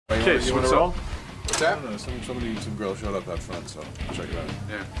Case, what's up? What's that? I don't know. Some girl showed up out front, so I'll check it out.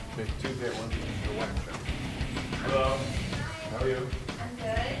 Yeah. Okay, Tuesday at 1 the wax show. Hello. How are you? I'm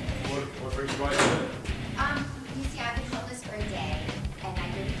good. What brings you by today? You see, I've been homeless for a day, and I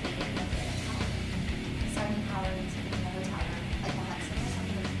really hated living at home. So I've been calling to be in a hotel room, like the Hudson or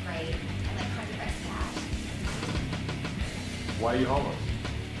something that's great, and like $100 cash. Why are you homeless?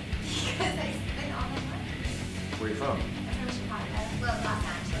 Because I spent all my money. Where are you from? I'm from Chicago. Well, Los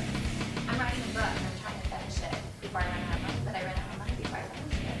Angeles. I'm writing a book, and I'm trying to finish it before I run out of money, but I ran out of money before I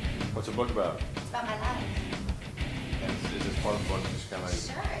finished it. What's the book about? It's about my life. Is this part of the book just kind of like...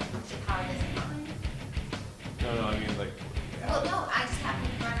 Sure. Chicago doesn't mind. No, I mean like... Well, no, I just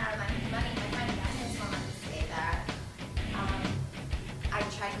happened to run out of my money. My friend Dennis wanted to stay there. I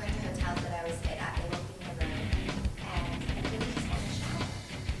tried going to hotels that I always stayed at. They won't give me a room. And I really just want to shower.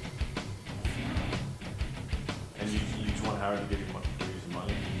 I smell. And you just want Howard to give you some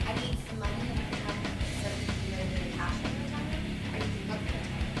money? I need some money in a hotel room. So you either need a cash in a hotel room, or you can book a hotel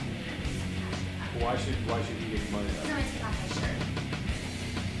room. Why should he give you money? No, I take off my shirt.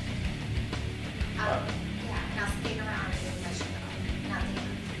 Yeah, and I'll skate around with my shirt off. Not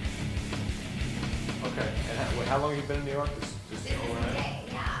dance. Okay. And how long have you been in New York? Just This is overnight? the day,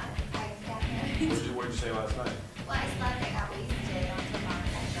 yeah. I definitely. What'd you say last night? Well, I slept, I got wasted on the bar,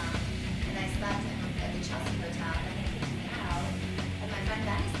 got drunk, and I slept at the Chelsea Hotel, and they kicked me out, and my friend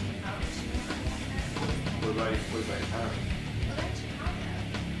Dennis came home, and she was like, What about your parents? well, they're in Chicago,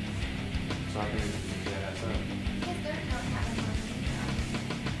 So how can you get that son? because they're not having money,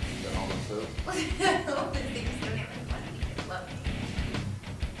 They're homeless too? they just don't have any money, they love me.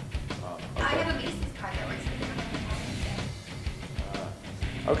 I have a Macy's card that works for them.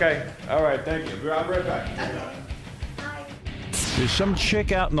 Okay. All right. Thank you. I'll be right back. Okay. Hi. There's some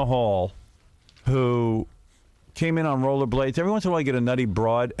chick out in the hall who came in on rollerblades. Every once in a while, I get a nutty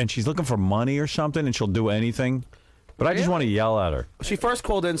broad, and she's looking for money or something, and she'll do anything. But I just want to yell at her. She first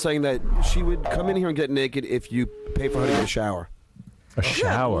called in saying that she would come in here and get naked if you pay for her to get a shower. A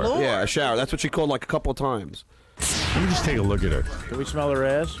shower? Yeah, a shower. That's what she called like a couple of times. Let me just take a look at her. Can we smell her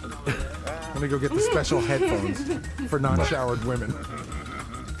ass? Let me go get the special headphones for non-showered women.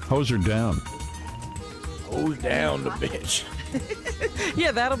 Hose her down. Hose down the bitch.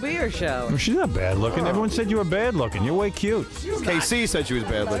 Yeah, that'll be her show. Well, she's not bad looking. Everyone said you were bad looking. You're way cute. KC said she was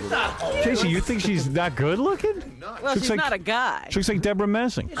bad looking. Casey, you think she's not good looking? Well, she's like- not a guy. She looks like Deborah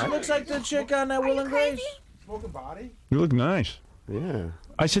Messing. She looks like the chick on that Will and Grace. Smoking body? You look nice. Yeah.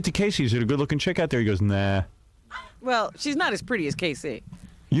 I said to Casey, is it a good looking chick out there? He goes, nah. Well, she's not as pretty as KC.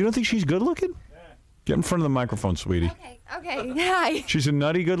 You don't think she's good looking? Get in front of the microphone, sweetie. Okay, hi. She's a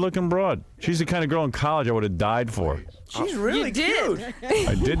nutty, good-looking broad. She's the kind of girl in college I would have died for. She's really You did. cute.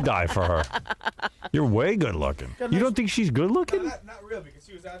 I did die for her. You're way good-looking. You don't think she's good-looking? Not really, because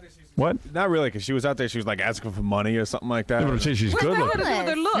she was out there. What? Not really, because she was out there. She was like asking for money or something like that. No, but I'm saying she's What's that got good-looking. to do with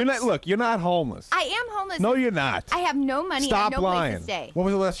her looks? You're not. Look, you're not homeless. I am homeless. No, you're not. I have no money. Stop and no lying. place to stay. When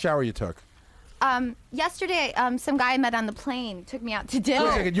was the last shower you took? Yesterday, some guy I met on the plane took me out to dinner. Wait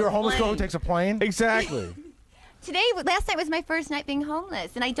a second, you're a homeless girl who takes a plane? Exactly. Last night was my first night being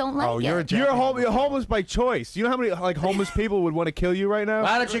homeless, and I don't like it. You're a You're homeless by choice. You know how many like homeless people would want to kill you right now?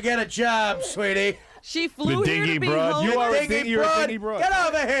 Why don't you get a job, sweetie? She flew The here dingy to be broad. homeless. You are a Dingy you're a broad. dingy broad. Get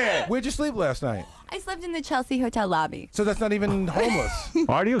over here. Where'd you sleep last night? I slept in the Chelsea hotel lobby. So that's not even homeless.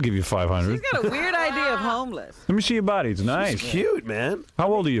 Artie will give you $500. She's got a weird idea of homeless. Let me see your body. It's nice. Cute, man.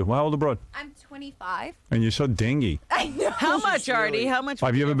 How old are you? How old abroad? I'm 25. And you're so dingy. I know. How much, Artie? How much?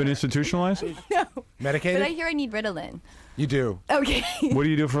 Have you ever been institutionalized? No. Medicated? But I hear I need Ritalin. You do. Okay. What do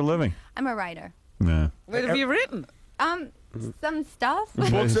you do for a living? I'm a writer. Nah. What have you written? Some stuff.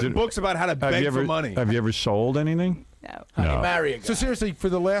 Books about how to beg for money. Have you ever sold anything? No. No. Marry a guy. So seriously, for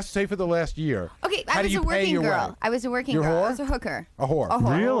the last year, Okay, How I do was you a pay working your girl. way? I was a working You're a girl. whore? I was a hooker. a whore. A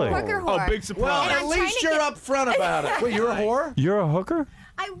whore. Really? Hooker whore. Oh, big surprise. Well, And at I'm least trying you're to upfront about it. Wait, you're a whore? You're a hooker?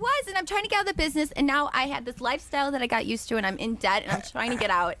 I was, and I'm trying to get out of the business, and now I had this lifestyle that I got used to, and I'm in debt, and I'm trying to get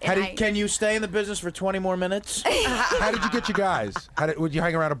out. And Can you stay in the business for 20 more minutes? How did you get your guys? Would you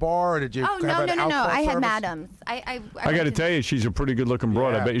hang around a bar, or did you Oh, have no, an no, no, no. alcohol I had service? madams. I got to tell you, she's a pretty good-looking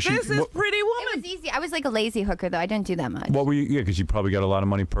broad. Yeah. I bet you she. This is Pretty It Woman. was easy. I was like a lazy hooker, though. I didn't do that much. What were you? Yeah, because you probably got a lot of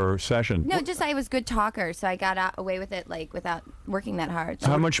money per session. No, just I was a good talker, so I got away with it, like, without working that hard.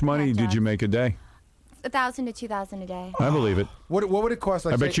 How much money did you make a day? 1,000 to 2,000 a day. I believe it. What would it cost?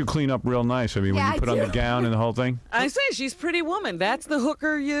 Like, I bet you clean up real nice. I mean, when Yeah, you put I on the do. gown and the whole thing. I say she's Pretty Woman. That's the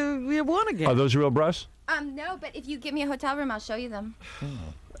hooker you want to get. Are those real breasts? No, but if you give me a hotel room, I'll show you them.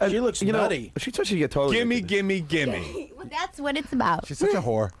 She looks nutty. She thought she'd get totally. Gimme. Well, that's what it's about. She's such a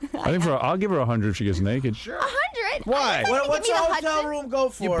whore. I think I'll give her 100 if she gets naked. Sure. 100. Why? What's a hotel room go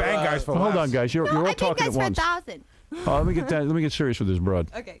for? You bang guys for Hold less. on, guys. You're all I talking at think once. that's for 1,000. Oh, let me get that. Let me get serious with this, broad.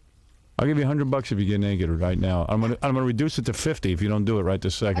 Okay. I'll give you $100 if you get naked right now. I'm gonna reduce it to 50 if you don't do it right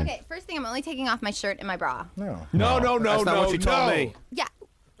this second. Okay, first thing, I'm only taking off my shirt and my bra. No. That's not what she told me. Yeah.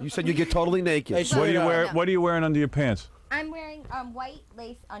 You said you get totally naked. Hey, What are you sweetheart. wearing? What are you wearing under your pants? I'm wearing white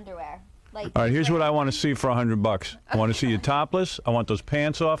lace underwear. Like. All right, here's what I want to see for $100. I want to see you topless. I want those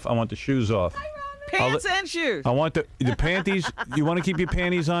pants off. I want the shoes off. Pants and shoes. I want the panties. You want to keep your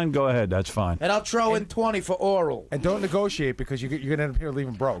panties on? Go ahead. That's fine. And I'll throw in 20 for oral. And don't negotiate because you're gonna end up here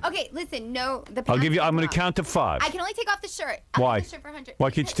leaving broke. Okay, listen, no, the pants. I'll give you. I'm going to off. count to 5. I can only take off the shirt. I'll Why? take the shirt for 100.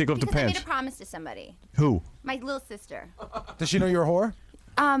 Why can't you take off the because I made pants? a promise to somebody. Who? My little sister. Does she know you're a whore?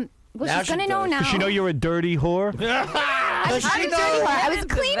 Well, Now she's she gonna know does. now. Does she know you're a dirty whore? I was a dirty whore. I was a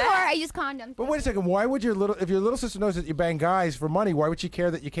clean whore. I used condoms. But wait a second. Why would if your little sister knows that you bang guys for money? Why would she care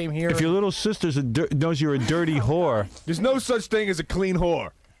that you came here? If your little sister knows you're a dirty whore, There's no such thing as a clean whore.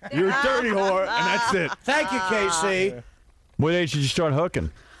 You're a dirty whore, and that's it. Thank you, Casey. what age did you start hooking?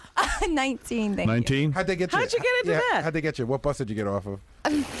 19, thank you. 19? How'd they get you? How'd you get into that? How'd they get you? What bus did you get off of?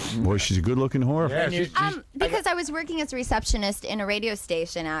 Boy, she's a good-looking whore. Yeah, she's Because I was working as a receptionist in a radio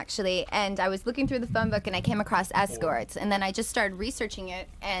station, actually, and I was looking through the phone book and I came across escorts, and then I just started researching it,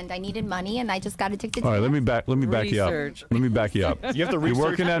 and I needed money, and I just got addicted to All right, it. let me back you up. Research. Let me back you up. You have to You're research.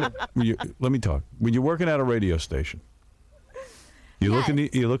 working at. Let me talk. When you're working at a radio station,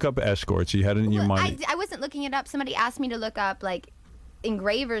 you look up escorts. You had it in your Well, mind. I wasn't looking it up. Somebody asked me to look up, like,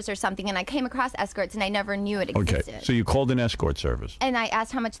 engravers or something, and I came across escorts, and I never knew it Okay, existed. so you called an escort service. And I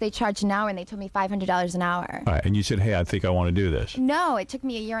asked how much they charged an hour, and they told me $500 an hour. All right, and you said, "Hey, I think I want to do this." No, it took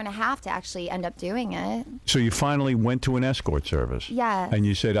me a year and a half to actually end up doing it. So you finally went to an escort service. Yeah. And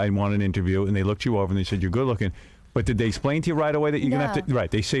you said, "I want an interview," and they looked you over and they said, "You're good looking." But did they explain to you right away that you're gonna have to? No.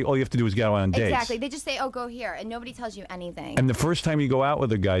 Right. They say all you have to do is go on dates. Exactly. They just say, "Oh, go here," and nobody tells you anything. And the first time you go out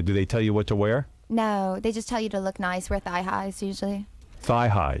with a guy, do they tell you what to wear? No, they just tell you to look nice, wear thigh highs usually. Thigh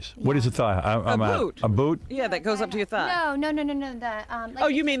highs. What is a thigh high? I'm out. boot. A boot? Yeah, that goes up to your thigh. No. The like, Oh,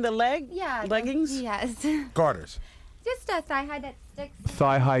 you mean the leg? yeah, Leggings? Yes. garters. Just a thigh high that sticks.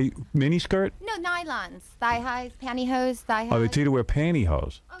 Thigh high mini skirt? No, nylons, thigh highs, pantyhose, thigh highs. Oh, they tell you to wear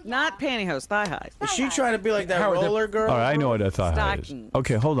pantyhose. Oh, yeah. Not pantyhose, thigh highs. Is she trying to be like that Howard, roller girl? All right, I know what a thigh high is. Stockings.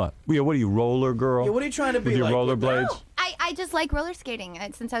 Okay, hold on. Yeah, what are you, roller girl? Yeah, what are you trying to be With your like? rollerblades? I just like roller skating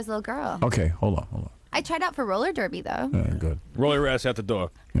since I was a little girl. Okay, hold on. I tried out for roller derby though. Good. Roll your ass out the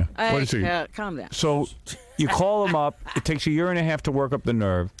door. Yeah. Hey, What is it? calm down. So you call him up. It takes a year and a half to work up the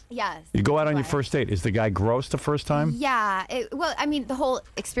nerve. Yes. You go out on your Right. first date. Is the guy gross the first time? Yeah. Well, I mean, the whole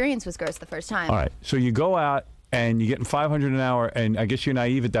experience was gross the first time. All right. So you go out and you're getting $500 an hour, and I guess you're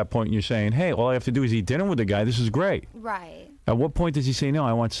naive at that point, and you're saying, "Hey, all I have to do is eat dinner with the guy. This is great." Right. At what point does he say, "No,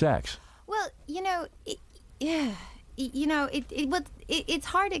 I want sex"? Well, it's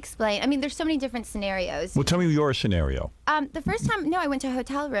hard to explain. I mean, there's so many different scenarios. Well, tell me your scenario. The first time, no, I went to a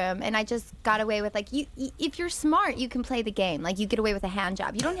hotel room and I just got away with if you're smart, you can play the game. Like you get away with a hand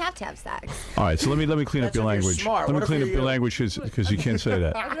job. You don't have to have sex. All right. So let me clean up That's your if you're language. smart. Let me What if clean up you're your you? language because you can't say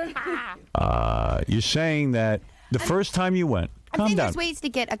that. You're saying that the first time you went. I'm Calm saying down. there's ways to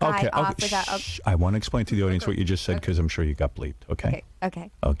get a guy off without. Shh. I want to explain to the audience what you just said because I'm sure you got bleeped. Okay. Okay.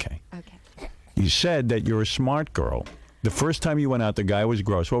 Okay. Okay. You said that you're a smart girl. The first time you went out, the guy was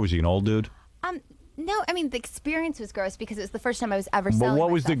gross. What was he, an old dude? No, I mean the experience was gross because it was the first time I was ever But selling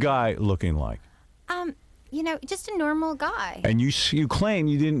what was the myself. guy looking like? Just a normal guy. And you claim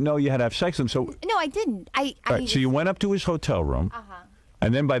you didn't know you had to have sex with him. So, No, I didn't. all right, so you went up to his hotel room,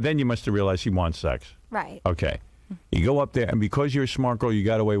 and then by then you must have realized he wants sex. Right. Okay. You go up there, and because you're a smart girl, you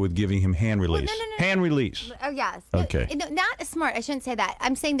got away with giving him hand release. no. Hand release. Oh, yes. Okay. No, not smart. I shouldn't say that.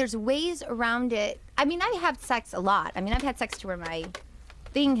 I'm saying there's ways around it. I mean, I have sex a lot. I mean, I've had sex to where my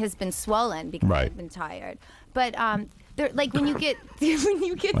thing has been swollen because Right. I've been tired. But like when you get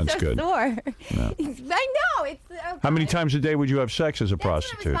That's so good. sore. I know. It's How many times a day would you have sex as a That's when I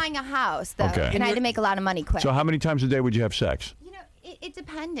prostitute? was buying a house, though, Okay. and I had to make a lot of money quick. So how many times a day would you have sex? You know, it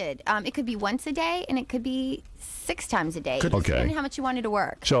depended. It could be once a day, and it could be 6 times a day. Okay. Depending on how much you wanted to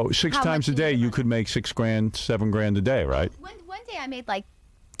work. So 6 How times much a day, needed you money. could make $6,000, $7,000 a day, right? One day I made like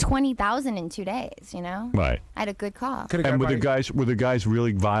 20,000 in 2 days. You know. Right. I had a good call. Could've And got were the by- guys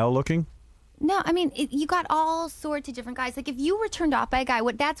really vile looking? No, I mean, you got all sorts of different guys. Like, if you were turned off by a guy,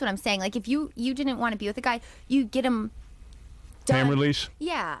 that's what I'm saying. Like, if you didn't want to be with a guy, you get him done. Hand release?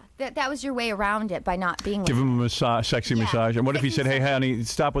 Yeah, that was your way around it by not being Give with him a massage, sexy massage. And what if he said, hey, honey,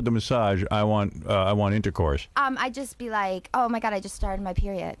 stop with the massage. I want intercourse. I'd just be like, oh, my God, I just started my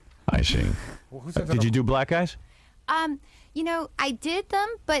period. I see. Did you do black guys? You know, I did them,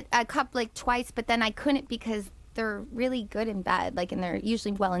 but a couple, like, twice, but then I couldn't because they're really good in bed, like, and they're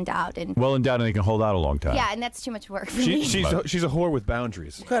usually well endowed. And well endowed, and they can hold out a long time. yeah, and that's too much work for me. She's a whore with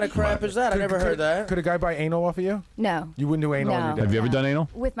boundaries. What kind of crap is that? I never heard that. Could a guy buy anal off of you? No. You wouldn't do anal on No. your dad? Have you ever done anal?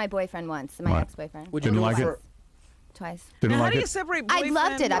 With my boyfriend once, my ex-boyfriend. Would you Didn't do like it it? for? Twice. Didn't Now, like how do you it? separate I boyfriend?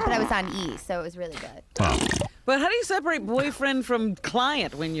 loved it, but I was on E, so it was really good. But how do you separate boyfriend from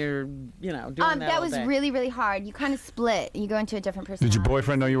client when you're, doing that That all was day? really, really hard. You kind of split. You go into a different person. Did your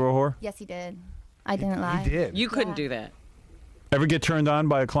boyfriend know you were a whore? Yes, he did. I didn't lie. He did. You couldn't Yeah. do that. Ever get turned on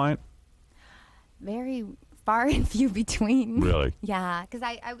by a client? Very far and few between. Really? Yeah, because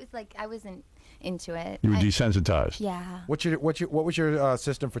I was like, I wasn't into it. You were desensitized. Yeah. What was your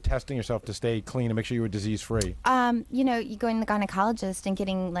system for testing yourself to stay clean and make sure you were disease free? You know, you go in the gynecologist and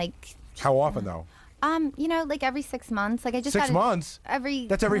getting like. How often though? You know, like every 6 months. Like I just 6 got months.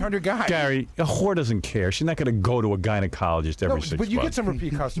 That's every 100 guys. Gary, a whore doesn't care. She's not going to go to a gynecologist every 6 months. But you get some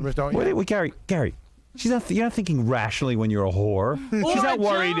repeat customers, don't you? Wait, Gary. You're not thinking rationally when you're a whore. She's not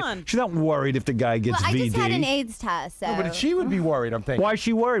worried. John. She's not worried if the guy gets Well, I VD. just had an AIDS test. So. No, but she would be worried. I'm thinking. Why is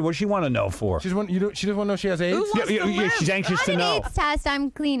she worried? What does she want to know for? She doesn't want to know she has AIDS. Who wants to live? She's anxious to an know. AIDS test. I'm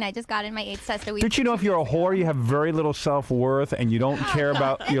clean. I just got in my AIDS test a week. Don't you know if you're a whore, you have very little self-worth and you don't care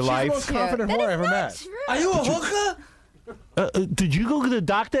about your She's the most life? confident That whore is I ever not met. true. Are you a hooker? Did you go to the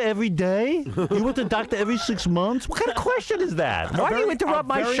doctor every day? You went to the doctor every 6 months? What kind of question is that? Why do you interrupt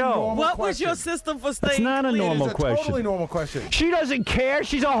my very show? normal What was question. your system for staying It's not a clean? normal It's a question. totally normal question. She doesn't care.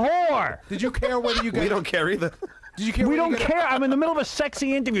 She's a whore. Did you care whether you got? We don't care either. Did you care? We whether don't you got- care. I'm in the middle of a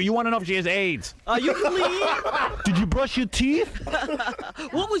sexy interview. You want to know if she has AIDS? Are you clean? Did you brush your teeth?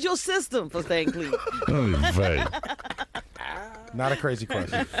 What was your system for staying clean? Not a crazy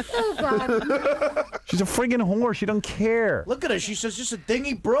question. Oh God. She's a friggin' whore. She don't care. Look at her. She's just a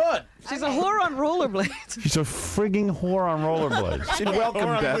dingy broad. She's a whore on rollerblades. She's a friggin' whore on rollerblades. She'd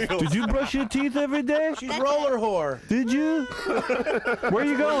welcome death. Did you brush your teeth every day? She's roller whore. Did you? Where are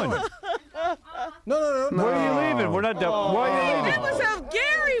you going? No. Where are you leaving? We're not done. Why are you That leaving? was how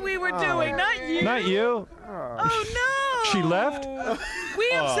Gary we were doing, not you. Not you. Oh no. She left? We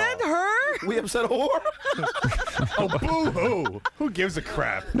upset her. We upset a whore? Oh, boo-hoo. Who gives a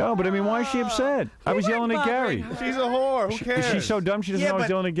crap? No, but I mean, why is she upset? I was yelling at Gary. She's a whore. Who cares? Is she so dumb she doesn't know I was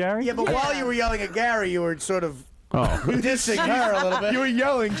yelling at Gary? Yeah, but while you were yelling at Gary, you were sort of Oh. dissing her a little bit. You were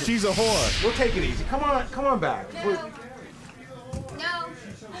yelling, she's a whore. We'll take it easy. Come on back. No.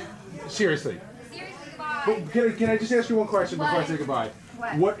 Seriously. Seriously, goodbye. But can I just ask you one question before I say goodbye?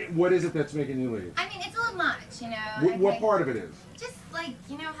 What is it that's making you leave? I mean, it's a little much, you know. What part of it is? Just like,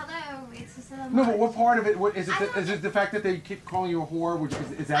 you know, hello. It's just a little No, much. but what part of it? What is it? I don't Is it the fact that they keep calling you a whore? Which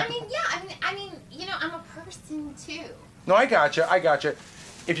is that? I mean, yeah. I mean, you know, I'm a person too. No, I gotcha.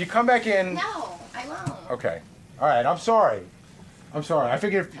 If you come back in. No, I won't. Okay. All right. I'm sorry. I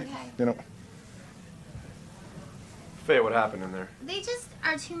figured if Okay. you know. Faye, what happened in there? They just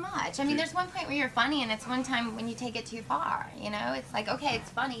are too much. I mean, there's one point where you're funny, and it's one time when you take it too far. You know, it's like, okay,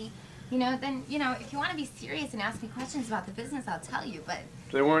 it's funny. You know, then, you know, if you want to be serious and ask me questions about the business, I'll tell you. But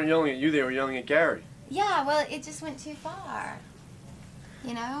They weren't yelling at you, they were yelling at Gary. yeah, well, it just went too far.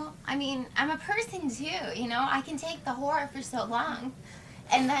 You know, I mean, I'm a person too. You know, I can take the horror for so long,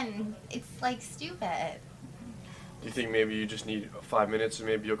 and then it's like stupid. Do you think maybe you just need 5 minutes and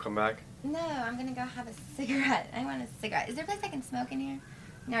maybe you'll come back? No, I'm gonna go have a cigarette. I want a cigarette. Is there a place I can smoke in here?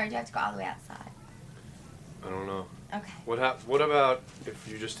 No, or do I have to go all the way outside? I don't know. Okay. What about if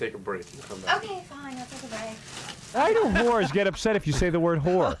you just take a break and come back? Okay, fine. I'll take a break. Why do whores get upset if you say the word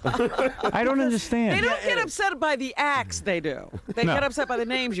whore? I don't They understand. don't get upset by the acts they do. They No. get upset by the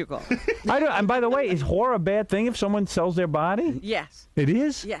names you call. And by the way, is whore a bad thing if someone sells their body? Yes. It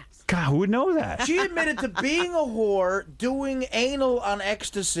is? Yes. God, who would know that? She admitted to being a whore, doing anal on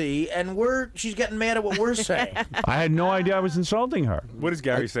ecstasy, and she's getting mad at what we're saying. I had no idea I was insulting her. What is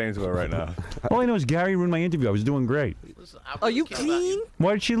Gary saying to her right now? All I know is Gary ruined my interview. I was doing great. Are you clean?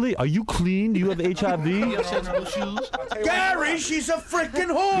 Why did she leave? Are you clean? Do you have HIV? Gary, she's a freaking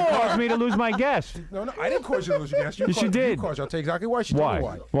Caused whore. me to lose my guest. No, I didn't cause you to lose your guess. You Yes, you caused- did. I'll tell you exactly why. She told me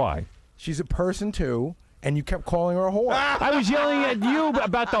Why? why. Why? She's a person too, and you kept calling her a whore. I was yelling at you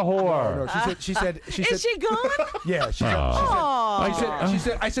about the whore. No, she said. Is she gone? Yeah, she's Oh. She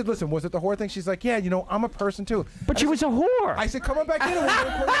said, I said, listen, was it the whore thing? She's like, yeah, you know, I'm a person too. But she was a whore. I said, come on back in. And we're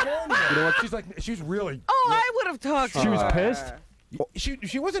gonna call you whore anymore. You know what? She's like, she's really. Oh, I would have talked to She was her. pissed.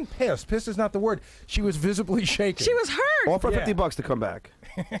 She wasn't pissed. Pissed is not the word. She was visibly shaken. She was hurt. Offer $50 to come back.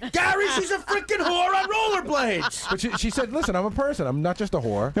 Gary, she's a freaking whore on rollerblades. But she said, listen, I'm a person. I'm not just a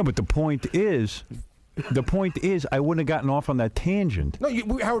whore. No, but the point is, I wouldn't have gotten off on that tangent.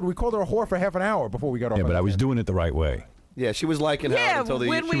 No, Howard, we called her a whore for half an hour before we got off. Yeah, on but that I was tangent. doing it the right way. Yeah, she was liking Howard until the.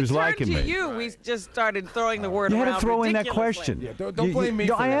 when we was turned liking to me. you, we just started throwing the word You around had to throw in that ridiculously. question. Yeah, don't blame me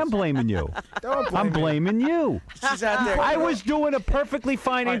No, for I am this. blaming you. Don't blame I'm me. blaming you. She's out there. I was doing a perfectly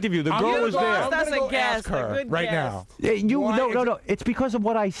fine interview. The I'm girl gonna was go- there. I'm That's gonna a go guess, ask her a good right guess. now. Yeah, Why no. It's because of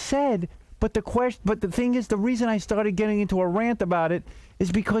what I said. But the thing is, the reason I started getting into a rant about it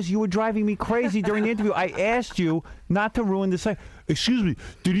is because you were driving me crazy during the interview. I asked you not to ruin the site. Excuse me,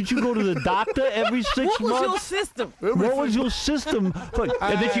 didn't you go to the doctor every 6 What was your months? system? What was your system?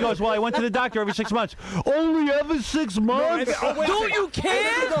 And then she goes, well, I went to the doctor every 6 months. Only every 6 months? Don't you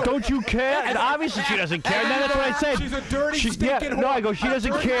care? Don't you care? And obviously she doesn't care. And that's what I said. She's a dirty, stinking whore. No, I go, she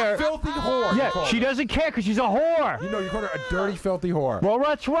doesn't care. Filthy whore. Yeah, she doesn't care because she's a whore. You know, you called her a dirty, filthy whore. Well,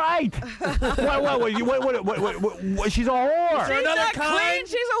 that's right. What, she's a whore. She's another not kind? clean.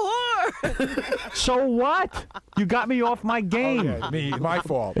 She's a whore. So what? You got me off my game. Okay, my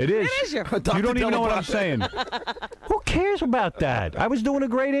fault. It is. It is your fault. You don't even know what I'm saying. Who cares about that? I was doing a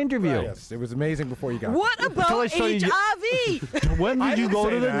great interview. Yes, it was amazing before you got What there. Until I about started- HIV? When I did you didn't go say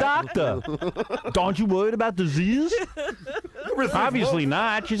to the that. doctor? Don't you worried about disease? Obviously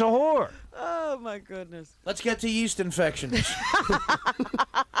not. She's a whore. Oh my goodness. Let's get to yeast infections.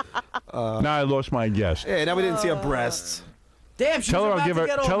 Now I lost my guess. Yeah, now we didn't see her breasts. Damn, she's Tell her about I'll give to her.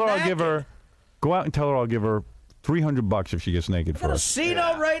 get all Tell her I'll naked. give her. Go out and tell her I'll give her $300 if she gets naked Got a first. C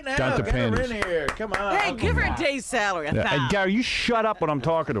note right now. Down to Get her panties. in here. Come on. Hey, give her a day's salary. Yeah. And Gary, you shut up when I'm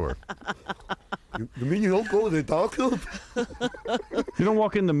talking to her. You mean you don't go to the doctor? You don't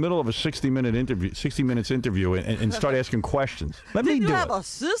walk in the middle of a 60 minutes interview and start asking questions. Let me Did you do have it. a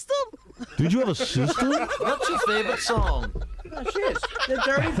system? Did you have a system? What's your favorite song? Oh, she is. The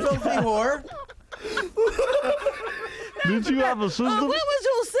dirty, filthy whore. Did you have a system? What was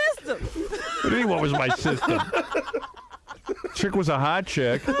your system? What do you mean, what was my system? Chick was a hot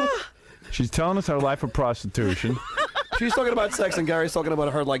chick. She's telling us her life of prostitution. She's talking about sex, and Gary's talking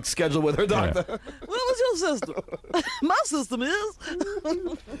about her like schedule with her doctor. What was your system? My system is.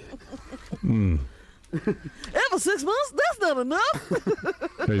 Every 6 months? That's not enough.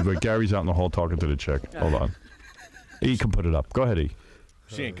 Hey, but Gary's out in the hall talking to the chick. Hold on. E can put it up. Go ahead, E.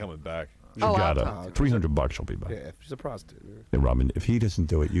 She ain't coming back. You got it. $300 she'll be back. Yeah, she's a prostitute. Hey, Robin, if he doesn't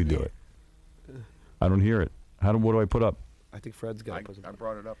do it, you do it. I don't hear it. What do I put up? I think Fred's got. I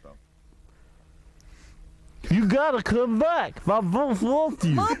brought it up though. You gotta come back. My boss wants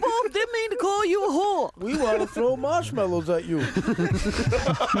you. My boss didn't mean to call you a whore. We want to throw marshmallows at you. He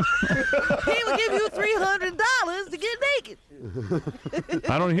would give you $300 to get naked.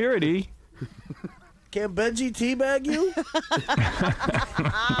 I don't hear it, E. Can Benji teabag you?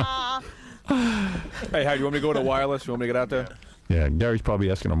 Hey, how do you want me to go to wireless? You want me to get out there? Yeah, Gary's probably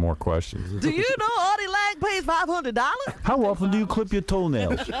asking her more questions. Do you know Artie Lang pays $500? How often do you clip your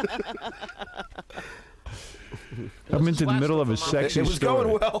toenails? I'm into the middle of a sexy It was story.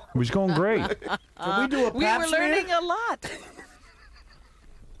 going well. It was going great. Can we do a We pap were smear? learning a lot.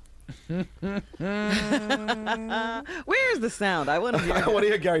 Where's the sound? I want to hear I it. want to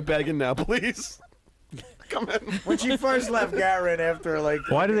hear Gary begging now, please. Come in. When she first left Garen after like.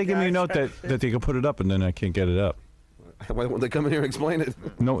 Why do they give me a note that they can put it up and then I can't get it up? Why won't they come in here and explain it?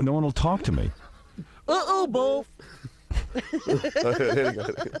 No one will talk to me. Uh-oh, both. Here you go.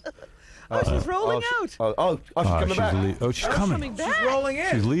 Oh, she's rolling out. She's coming back. She's coming. Coming back. She's rolling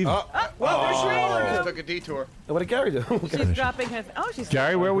in. She's leaving. Well, there's she rolling. Took a detour. What did Gary do? She's dropping her. Oh, she's.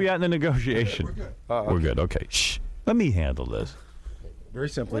 Gary, where are we at in the negotiation? We're good. Okay. Shh. Let me handle this. Very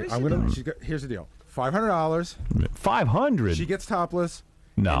simply, What is I'm she gonna. doing? She's got, here's the deal: $500. 500. She gets topless.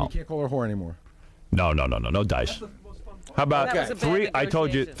 No. And you can't call her whore anymore. No dice. How about That was a bad I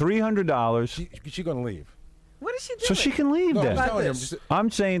told you negotiation. $300. She's gonna leave. What is she doing? So she can leave No, then. I'm telling you, this?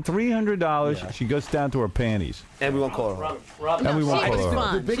 I'm saying $300. She goes down to her panties, And we won't call her. and we won't She call was her.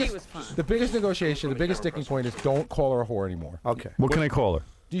 fun. The biggest- She was fun. The biggest negotiation, the biggest sticking point is don't call her a whore anymore. Okay. What can I call her?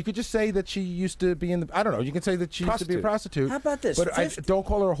 You could just say that she used to be in the. I don't know. You can say that she used to be a prostitute. How about this? But don't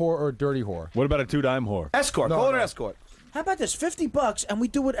call her a whore or a dirty whore. What about a two-dime whore? Escort. No, Call her no. escort. How about this? $50 and we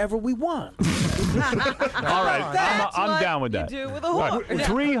do whatever we want. All right, That's I'm what down with you that. do with a All whore. right,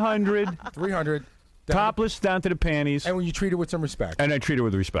 300. 300. Topless down to the panties. And when you treat her with some respect. And I treat her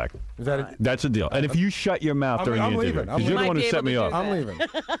with respect. Is that it? That's a deal. And if you shut your mouth during the I'm interview, leaving. because you're the one who set me up. I'm leaving.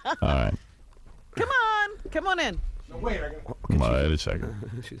 All right. Come on in. No, wait, Wait a second.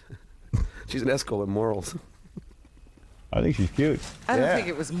 She's an escort with morals. I think she's cute. I don't think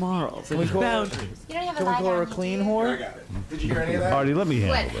it was morals. It was boundaries. You don't have a Can we lie call her a down, clean do you? whore? Did you hear any of that? Artie, let me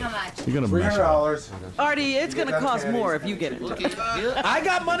What? handle How this. much? You're gonna mess up. $300. Artie, it's going to cost more if you get it. I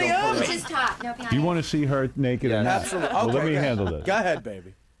got money on Which me. is top. No panties. Do you want to see her naked or not? Absolutely. Well, let Okay, me go ahead. handle this. Go ahead,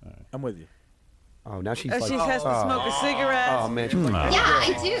 baby. I'm with you. Oh, now she's She like. has to smoke a cigarette. Oh man, she's like. Yeah, I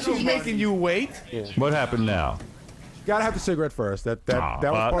do. She's You guys- making you wait. What happened now? You gotta have the cigarette first. That was part no,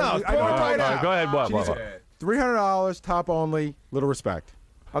 of the, I know, all I right, go ahead. What? $300, top only, little respect.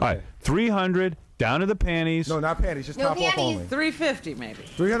 All right, 300 down to the panties. No, not panties, just No top off panties. only. $350 maybe.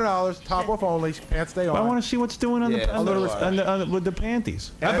 $300, top off only, pants stay on. I want to see what's doing on Yeah, the, a little with the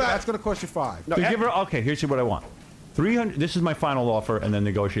panties. And that's gonna cost you $5. To give her, okay, here's what I want. 300. This is my final offer, and then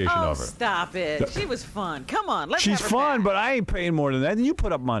negotiation Oh, over. stop it. She was fun. Come on, let's She's have her fun, back. but I ain't paying more than that. And you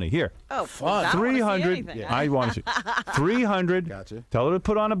put up money here. Oh, Fun. I don't wanna see 300. anything. I want to see 300. Gotcha. Tell her to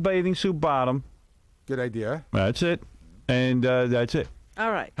put on a bathing suit bottom. Good idea. That's it, and that's it.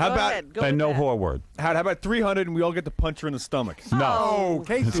 All right. How go about- ahead. Go And with no that. whole word. How about 300 and we all get to punch her in the stomach? No, Oh,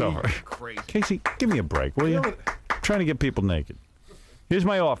 Casey. it's over. Casey, give me a break, will you? I'm trying to get people naked. Here's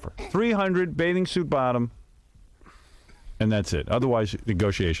my offer: 300 bathing suit bottom, and that's it. Otherwise,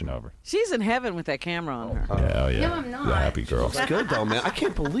 negotiation over. She's in heaven with that camera on her. Yeah, oh yeah. No, I'm not. The happy girl. It's good though, man. I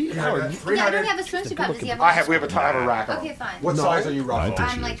can't believe how. Yeah, I don't have a swimsuit bottom. Does he have a We have a rack. Okay, fine. What size are you, I Russell? think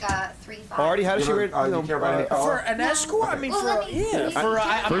I'm she like is. a 3'5". Artie, how does she read? you care about it? For an escort? I mean, Well, for let me yeah, see. for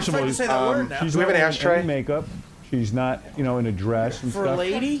I'm First of afraid all, to say that word now. she's Do we have not an wearing ashtray? any makeup. She's not, in a dress and For a stuff.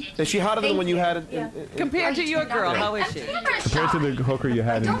 lady? Is she hotter than when you had it? Compared to your girl, how is she? Compared to the hooker you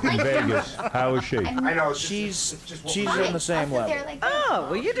had in Vegas, how is she? I know. She's in the same level. Oh,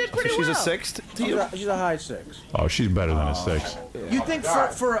 well, you did pretty She's well. a sixth to you. She's a high 6. Oh, she's better than a 6. You think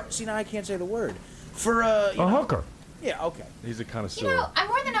for see now I can't say the word for A hooker. Yeah, okay. He's a connoisseur. You know, I'm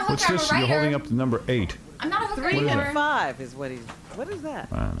more than a hooker. What's I'm a this? writer. You're holding up the number 8. I'm not a hooker 3 anymore. and 5 is what he's. What is that?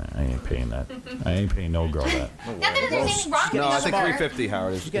 I ain't paying that. I ain't paying no girl that. Not that there's anything wrong with No, I think hooker. 350,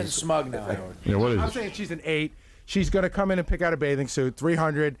 Howard. She's getting smug now, Howard. Yeah, what I'm is it? saying she's an 8. She's gonna come in and pick out a bathing suit.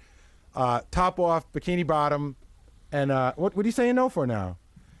 300, top off, bikini bottom, and what are you saying no for now?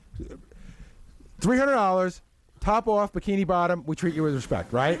 $300, top off, bikini bottom. We treat you with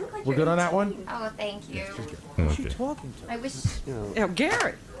respect, right? We're good on that one. Oh, thank you. Okay. Talking to I wish. Oh,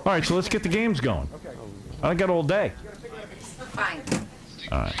 Gary. All right, so let's get the games going. I got all day. Fine.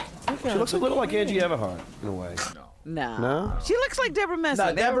 All right. She looks a little like Angie Everhart in a way. No. No? She looks like Deborah Messing.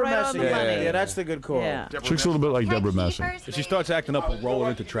 No, They were Deborah right on Messing. the Yeah, money. yeah, that's the good call. Yeah. She looks a little bit like Can I Deborah pee Messing. first? If she starts acting up, we'll roll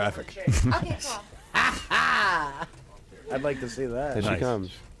her into traffic. Okay, cool. I'd like to see that. Here she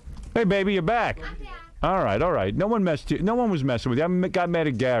comes. Hey, baby, you're back. I'm back. All right, all right. No one messed you. No one was messing with you. I got mad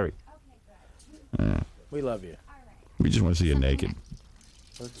at Gary. We love you. We just want to see you naked.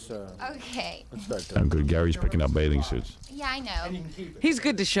 Let's Okay. start I'm doing good. Gary's picking up bathing suits. Yeah, I know. He's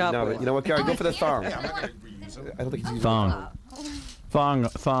good to shop No, with. but you know what, Gary? Oh, Go I for the can't. thong. You know what? I don't think he's Thong. Thong.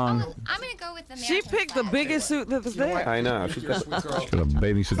 Thong. I'm gonna go with the. She American picked the flag. biggest suit that was there. I know. She's got. Got a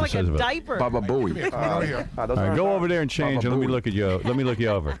bathing suit It's that like says a it. diaper. Baba Booey. Those All right, aren't go bad. over there and change, and let me look at you. Let me look you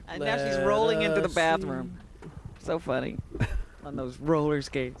over. And now she's rolling into the bathroom. So funny. On those roller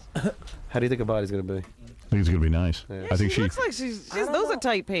skates. How do you think her body's gonna be? I think it's gonna be nice. Yeah. I think she she. looks like she's those are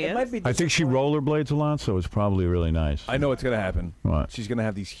tight It pants. might be. I think she rollerblades a lot, so it's probably really nice. I know what's going to happen. What? She's going to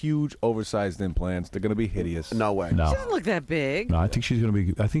have these huge, oversized implants. They're going to be hideous. No way. No. She doesn't look that big. No, I think she's gonna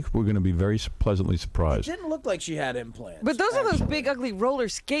be. I think we're gonna be very pleasantly It surprised. didn't look like she had implants. But those are those big, ugly roller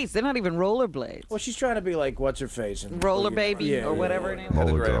skates. They're not even roller blades. Well, she's trying to be like what's her face and Roller baby Yeah, or yeah, whatever yeah. her name is.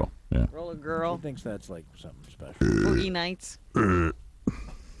 Roller Graham. girl. Yeah. Roller She girl. thinks that's like something special. Boogie nights.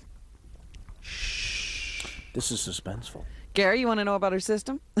 This is suspenseful. Gary, you want to know about her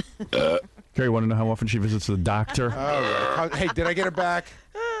system? Gary, want to know how often she visits the doctor? All right. Hey, did I get her back?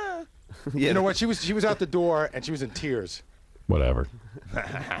 Yeah. You know what? She was out the door and she was in tears. Whatever.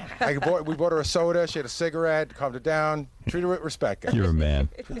 We bought her a soda. She had a cigarette. Calmed her down. Treat her with respect. Guys. You're a man.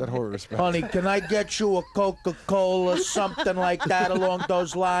 Treat that whole with respect. Honey, can I get you a Coca-Cola, something like that along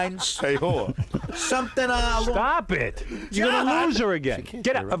those lines? Hey, whore. Something Stop it! You're gonna lose her again.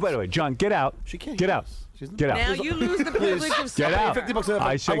 Get out. By the way, John, get out. She can't Get hear out. us. She's Get out. Now you lose the privilege of Get out. $50 an hour.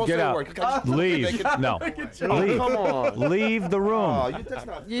 I I said won't get say a out. word. Leave. No. Oh, Leave. come on. Leave the room. That's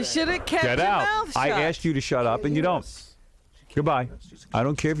not You should have kept Get your out. mouth shut. I asked you to shut up, and you don't. Goodbye. I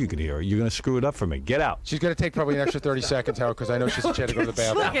don't care if you can hear her. You're going to screw it up for me. Get out. She's going to take probably an extra 30 seconds, Howard, because I know she had to go to the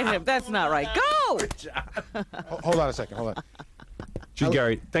bathroom. Look at him. That's not right. Go. Hold on a second. Hold on. Gee,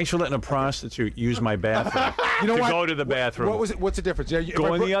 Gary, thanks for letting a prostitute use my bathroom. You know to what? go to the bathroom. What was it? What's the difference? Yeah,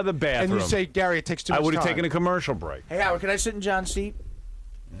 Go in the other bathroom. And you say, Gary, it takes too much I would have time. taken a commercial break. Hey, Howard, can I sit in John's seat?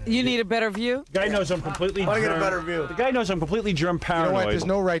 You need a better view? The guy knows I'm completely I germ. get a better view. The guy knows I'm completely germ paranoid. You know what? There's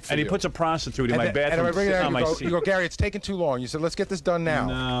no right for And you. he puts a prostitute in my And bathroom if I bring it sitting out, on my seat. you go, Gary, it's taking too long. You said, let's get this done now.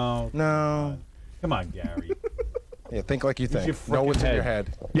 No. No. Come on, Gary. Yeah, think like you think. your Know what's frickin' in your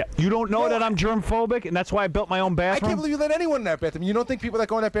head. Yeah, you don't know that I'm germphobic, and that's why I built my own I bathroom? can't believe you let anyone in that bathroom. You don't think people that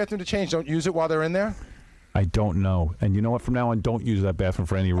go in that bathroom to change don't use it while they're in there? I don't know. And you know what? From now on, don't use that bathroom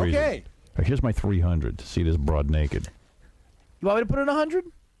for any reason. Okay. Here's my 300 to see this broad naked. You want me to put in 100?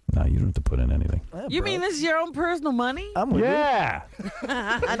 No, you don't have to put in anything. You mean this is your own personal money? I'm with Yeah.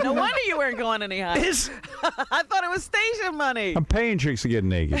 No wonder you weren't going any higher. I thought it was station money. I'm paying chicks to get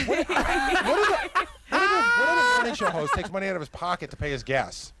naked. What other morning show host takes money out of his pocket to pay his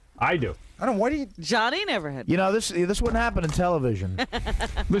gas? I do. I don't. Why do you? Johnny never had. You know, this wouldn't happen in television.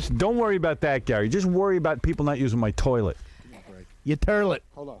 Listen, don't worry about that, Gary. Just worry about people not using my toilet. You turlet.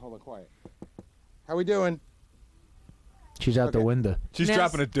 Hold on, quiet. How we doing? She's out the Okay. window. She's Yes.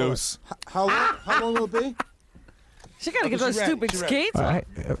 dropping a deuce. How long will it be? She got to get those she's ready, stupid she's ready. skates All on.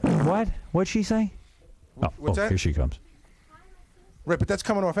 right. What? What'd she say? What's that? Here she comes. Right, but that's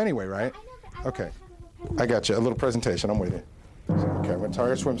coming off anyway, right? Okay. I got you. A little presentation. I'm with you. Okay, I'm going to tie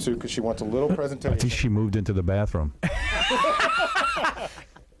her swimsuit because she wants a little I think presentation. she moved into the bathroom.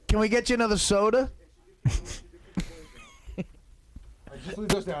 Can we get you another soda? Just leave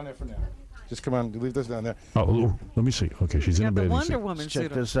those down there for now. Just come on, leave those down there. Oh, ooh, let me see. Okay, she's in a Got the bathing Wonder suit. Woman Check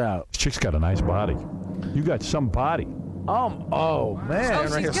suit on. this out. This chick's got a nice body. You got some body. Oh man. Oh,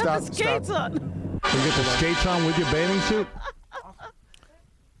 right she's here. got Stop, the skates stop. on. You get the skates on with your bathing suit?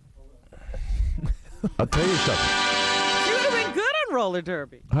 I'll tell you something. She would have been good on roller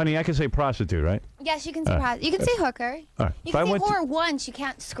derby. Honey, I can say prostitute, right? Yes, you can say you can say hooker. All right. You If I can say went to- whore once. You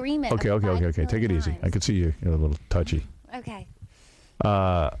can't scream it. Okay. like 5 Take it easy. times. I can see you're a little touchy. Okay.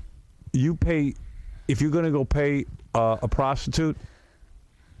 You pay, if you're going to go pay a prostitute,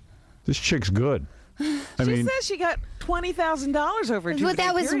 this chick's good. I She mean, says she got $20,000 over a Well,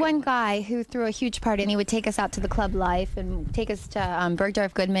 that was period. one guy who threw a huge party, and he would take us out to the Club Life and take us to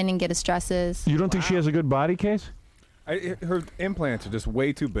Bergdorf Goodman and get us dresses. you don't think she has a good body case? Her implants are just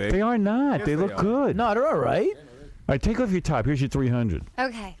way too big. They are not. Yes, they they look are. good. No, they're all right. All right, take off your top. Here's your 300.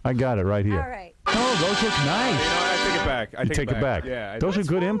 Okay. I got it right here. All right. Oh, those look You know, nice. I take it back. I You take it back. Yeah. Those are What's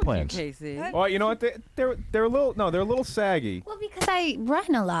good wrong with you, implants. Casey? Well, you know what? They're a little. No, they're a little saggy. Well, because I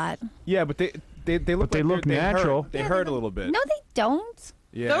run a lot. Yeah, but they look. But they like look they hurt. natural. They hurt a little bit. No, they don't.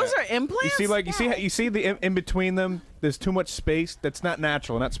 Yeah. Those are implants? You see, like you see the in between them. There's too much space. That's not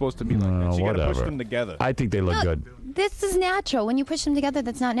natural. Not supposed to be like that. So you got to push whatever. them together. I think they look No, good. This is natural. When you push them together,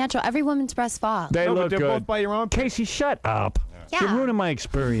 that's not natural. Every woman's breasts fall. They No, but look they're good. both by your own. Casey, shut up. Yeah. You're ruining my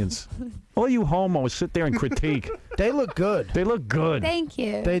experience. All you homos sit there and critique. They look good. They look good. Thank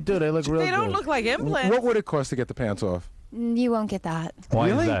you. They do. They look real good. They don't look like implants. What would it cost to get the pants off? You won't get that. Why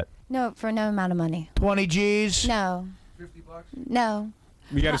Really? is that? No, for no amount of money. 20 G's. No. 50 bucks? No.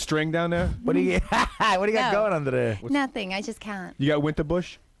 You got a string down there. What do you What do you got No. going under there? Nothing. I just can't. You got winter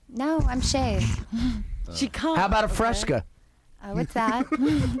bush. No, I'm shaved. She comes. How about a Fresca? What's that?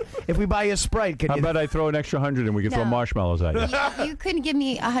 If we buy you a Sprite, can How you? about I throw an extra 100 and we can throw No. marshmallows at you? You couldn't give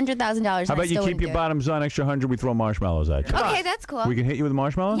me $100,000. How about you keep your bottoms on, extra 100, we throw marshmallows at you? Okay, that's cool. We can hit you with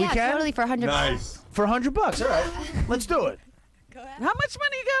marshmallows? yeah, can? totally for $100. For $100? All right. Let's do it. How much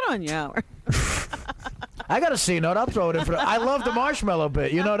money you got on you, Howard? I got a C note. I'll throw it in for. I love the marshmallow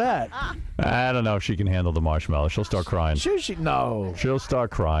bit. You know that. I don't know if she can handle the marshmallow. She'll start crying. Sure, she. No. She'll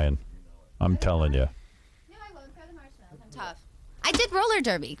start crying. I'm telling you. No, I won't. Throw the marshmallows. I'm tough. I did roller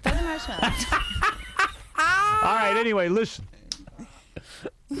derby. Throw the marshmallows. All right, anyway, listen.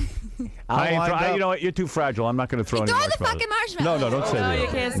 You know what? You're too fragile. I'm not going to throw any Throw the marshmallows. fucking marshmallows. No, don't say No, that. you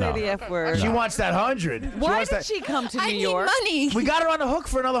can't say No. the F word. She wants that 100. Why did she come to I New need York? money. We got her on the hook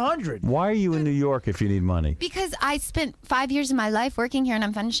for another 100. Why are you in New York if you need money? Because I spent 5 years of my life working here, and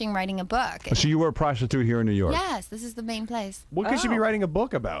I'm finishing writing a book. So you were a prostitute here in New York? Yes, this is the main place. What could she be writing a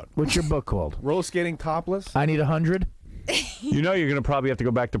book about? What's your book called? Roller skating topless. I need 100. You know you're going to probably have to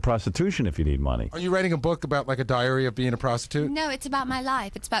go back to prostitution if you need money. Are you writing a book about like a diary of being a prostitute? No, it's about my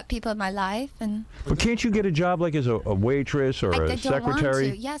life. It's about people in my life, and But can't you get a job like as a waitress or I a don't want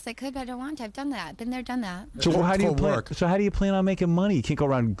secretary? to. Yes, I could, but I don't want to. I've done that. I've been there, done that. So how do you Full plan? work. So how do you plan on making money? You can't go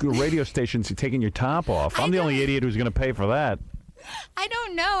around radio stations taking your top off. I I'm the only know. idiot who's going to pay for that. I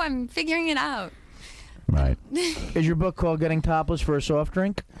don't know. I'm figuring it out. Right. Is your book called Getting Topless for a Soft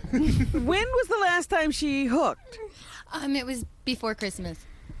Drink? When was the last time she hooked? It was before Christmas.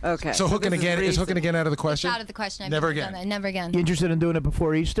 Okay. So hooking this again is hooking recent. again out of the question? Out of the question. I've Never never again. done that. Never again. You interested in doing it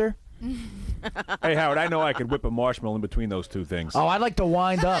before Easter? Hey, Howard, I know I could whip a marshmallow in between those two things. Oh, I'd like to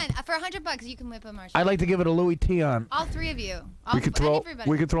wind Come up. on, for $100 you can whip a marshmallow. I'd like to give it a Louis T on. All three of you. We could throw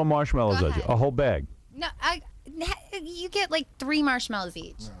Everybody. marshmallows Go at you. ahead. A whole bag. No, you get like 3 marshmallows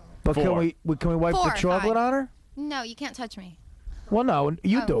each. But can we wipe 4 the or chocolate 5. on her? No, you can't touch me. Well, no,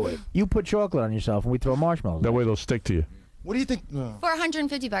 you Oh. do it. You put chocolate on yourself, and we throw marshmallows. That way they'll stick to you. What do you think? For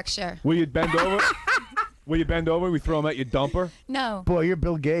 $150, sure. Will you bend over? Will you bend over? We throw them at your dumper. No. Boy, you're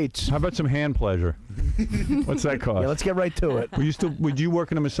Bill Gates. How about some hand pleasure? What's that cost? Yeah, let's get right to it. Would you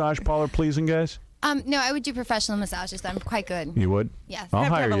work in a massage parlor pleasing guys? No, I would do professional massages. I'm quite good. You would? Yes. I'll You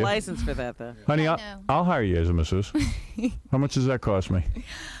have to hire have a you. license for that, though. Honey, Yeah, I'll, no. I'll hire you as a masseuse. How much does that cost me?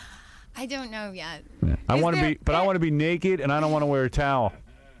 I don't know yet. Yeah. I Is want to there- be, but I want to be naked and I don't want to wear a towel.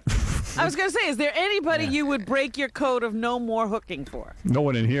 I was going to say, is there anybody you would break your code of no more hooking for? No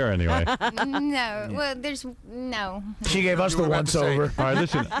one in here anyway. No. Well, there's no. She gave us You the were about once to say- over. All right,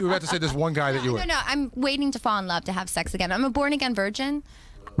 listen. You were about to say there's one guy that you No, would. no. I'm waiting to fall in love to have sex again. I'm a born again virgin.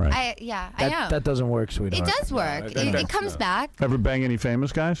 Right. I am. That doesn't work, sweetheart. It does work. It comes back. Ever bang any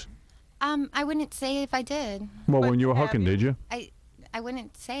famous guys? I wouldn't say if I did. Well, when you were have hooking, you? did you? I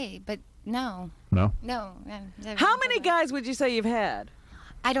wouldn't say, but no. No. No. How many guys would you say you've had?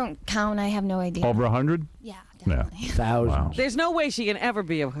 I don't count. I have no idea. Over 100? Yeah, Yeah. definitely. Thousands. Wow. There's no way she can ever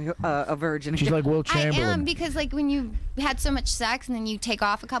be a virgin. She's like Will I Chamberlain. am because like when you had so much sex and then you take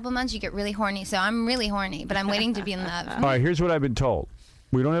off a couple months, you get really horny. So I'm really horny, but I'm waiting to be in love. All right, here's what I've been told.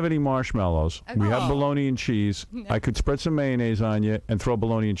 We don't have any marshmallows. We have bologna and cheese. I could spread some mayonnaise on you and throw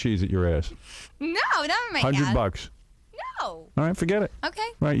bologna and cheese at your ass. No, that would make $100. No. All right, forget it. Okay.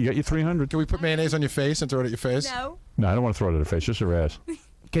 All right, you got your 300. Can we put mayonnaise on your face and throw it at your face? No. No, I don't want to throw it at her face, just her ass.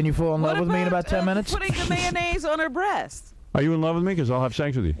 Can you fall in love with me in about 10 minutes? Putting the mayonnaise on her breast. Are you in love with me? Because I'll have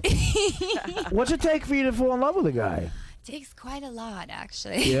sex with you. What's it take for you to fall in love with a guy? Takes quite a lot,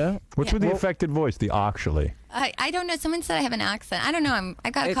 actually. Yeah. What's with the affected voice? The actually. I don't know. Someone said I have an accent. I don't know. I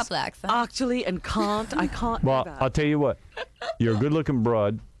got a couple of accents. Actually, and can't. I can't. Well, do that. I'll tell you what. You're a good-looking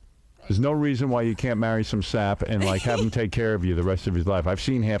broad. There's no reason why you can't marry some sap and like have him take care of you the rest of his life. I've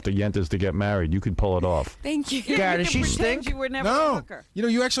seen half the yentas to get married. You could pull it off. Thank you. Gary, You does can she pretend stink? You were never a No. hooker. You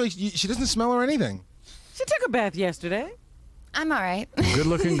know, she doesn't smell or anything. She took a bath yesterday. I'm all right.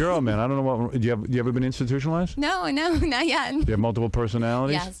 Good-looking girl, man. I don't know what. Do you ever been institutionalized? No, not yet. Do you have multiple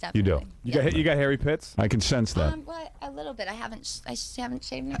personalities? Yes, You do. definitely. You got hairy pits? I can sense that. What? A little bit. I just haven't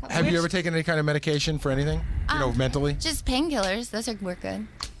shaved in a couple. Have you weeks. ever taken any kind of medication for anything? You know, mentally? Just painkillers. Those work good.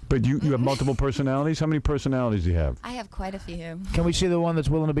 But you have multiple personalities? How many personalities do you have? I have quite a few. Can we see the one that's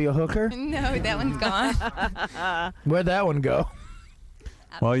willing to be a hooker? No, that one's gone. Where'd that one go?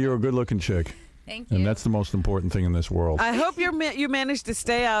 Well, you're a good-looking chick. Thank you. And that's the most important thing in this world. I hope you managed to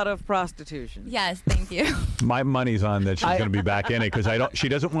stay out of prostitution. Yes, thank you. My money's on that she's going to be back in it because she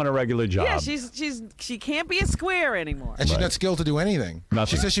doesn't want a regular job. Yeah, she can't be a square anymore. And she's not skilled to do anything.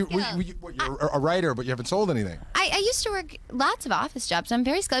 Nothing. She says you're a writer, but you haven't sold anything. I used to work lots of office jobs. I'm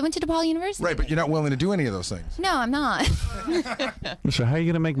very skilled. I went to DePaul University. Right, but you're not willing to do any of those things. No, I'm not. So how are you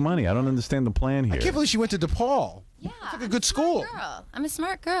going to make money? I don't understand the plan here. I can't believe she went to DePaul. Yeah. It's like a good school. Girl. I'm a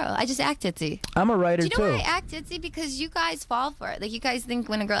smart girl. I just act ditzy. I'm a writer, Do you know too. why I act ditzy? Because you guys fall for it. Like, you guys think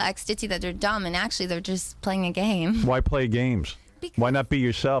when a girl acts ditzy that they're dumb, and actually they're just playing a game. Why play games? Because- Why not be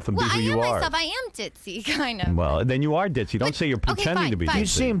yourself and Well, be I who am you are? myself. I am ditzy, kind of. Well, then you are ditzy. Don't say you're okay, pretending fine, to be fine. ditzy. You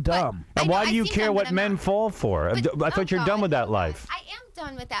seem dumb. I And know, why I do you seem care dumb, what but I'm men not. fall for? But- I thought you're oh, done with that God. life. I am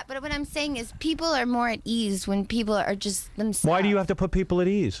done with that. But what I'm saying is people are more at ease when people are just themselves. Why do you have to put people at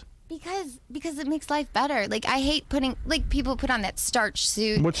ease? Because it makes life better. Like, I hate putting, like, people put on that starch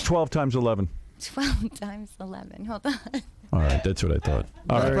suit. What's 12 times 11? 12 times 11. Hold on. All right, that's what I thought.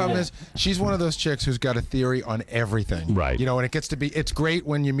 All The right. problem is, she's one of those chicks who's got a theory on everything. Right. You know, and it gets to be, it's great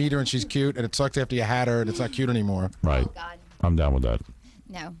when you meet her and she's cute, and it sucks after you had her and it's not cute anymore. Right. Oh, God. I'm down with that.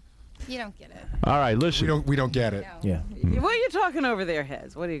 No. You don't get it. All right, listen. We don't get it. No. Yeah. What are you talking over their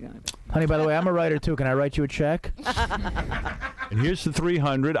heads? What are you going to do? Honey, by the way, I'm a writer, too. Can I write you a check? And here's the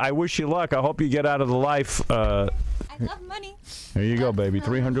 300. I wish you luck. I hope you get out of the life. I love money. Here you go, baby.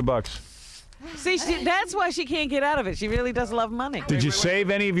 $300. See, that's why she can't get out of it. She really does love money. Did you save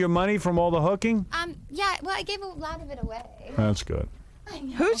any of your money from all the hooking? Yeah, well, I gave a lot of it away. That's good.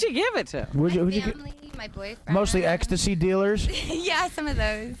 Who'd you give it to? Who'd you My get? family, my boyfriend. Mostly ecstasy dealers? Yeah, some of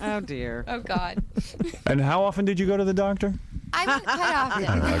those. Oh, dear. Oh, God. And how often did you go to the doctor? I went quite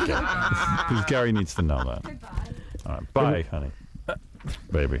often. Okay. Because Gary needs to know that. All right. Bye, honey.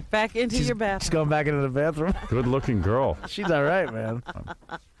 baby. Back into your She's bathroom. going back into the bathroom. Good-looking girl. She's all right, man.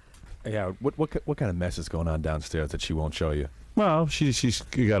 Yeah. What kind of mess is going on downstairs that she won't show you? Well, she's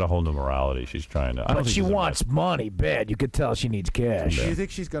got a whole new morality. She's trying to. I don't But think she she's a wants money bad. You could tell she needs cash. Do you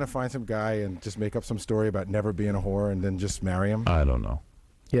think she's going to find some guy and just make up some story about never being a whore and then just marry him? I don't know.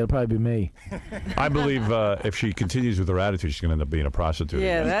 Yeah, it'll probably be me. I believe if she continues with her attitude, she's going to end up being a prostitute.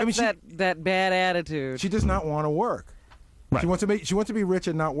 Yeah, again. that's that bad attitude. She does not want to work. Right. She wants to be rich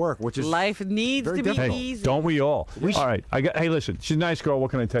and not work, which is Life needs very to be difficult. easy. Don't we all? All right. Hey, listen. She's a nice girl.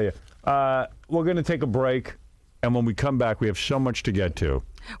 What can I tell you? We're going to take a break, and when we come back, we have so much to get to.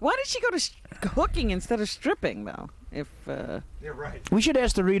 Why did she go to hooking instead of stripping, though? If You're right. We should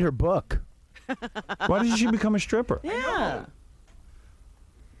ask to read her book. Why did she become a stripper? yeah.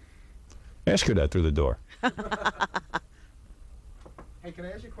 Ask her that through the door. Hey, can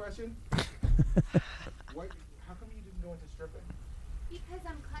I ask you a question? How come you didn't go into stripping? Because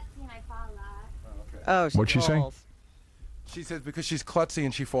I'm klutzy and I fall a lot. Oh, she What'd she say? falls. She says because she's klutzy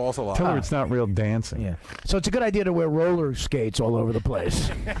and she falls a lot. Tell her it's not real dancing. Yeah. So it's a good idea to wear roller skates all over the place.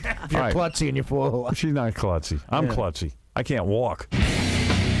 If you're All right. klutzy and you fall a lot. She's not klutzy. I'm Yeah. klutzy. I can't walk.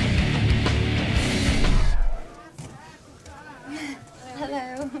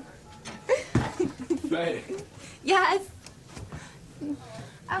 Hello. Faye, Yes.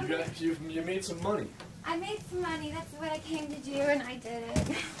 you made some money. I made some money. That's what I came to do, and I did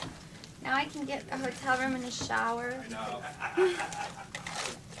it. Now I can get a hotel room and a shower.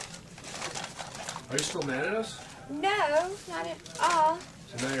 Are you still mad at us? No, not at all.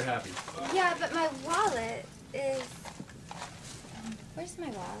 So now you're happy. Yeah, but my wallet is... Where's my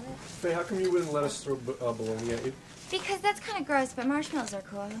wallet? Faye, how come you wouldn't let us throw bologna at you? Because that's kind of gross, but marshmallows are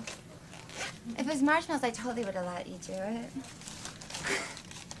cool. If it was marshmallows, I totally would have let you do it.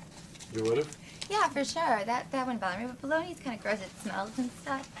 You would have? Yeah, for sure. That wouldn't bother me. But bologna's kind of gross. It smells and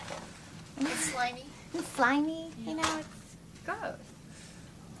stuff. And it's slimy. It's slimy. You know, it's gross.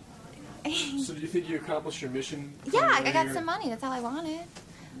 So do you think you accomplished your mission? Yeah, I got some money. That's all I wanted.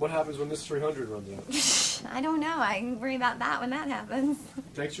 What happens when this 300 runs out? I don't know. I can worry about that when that happens.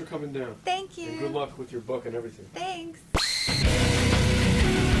 Thanks for coming down. Thank you. And good luck with your book and everything. Thanks.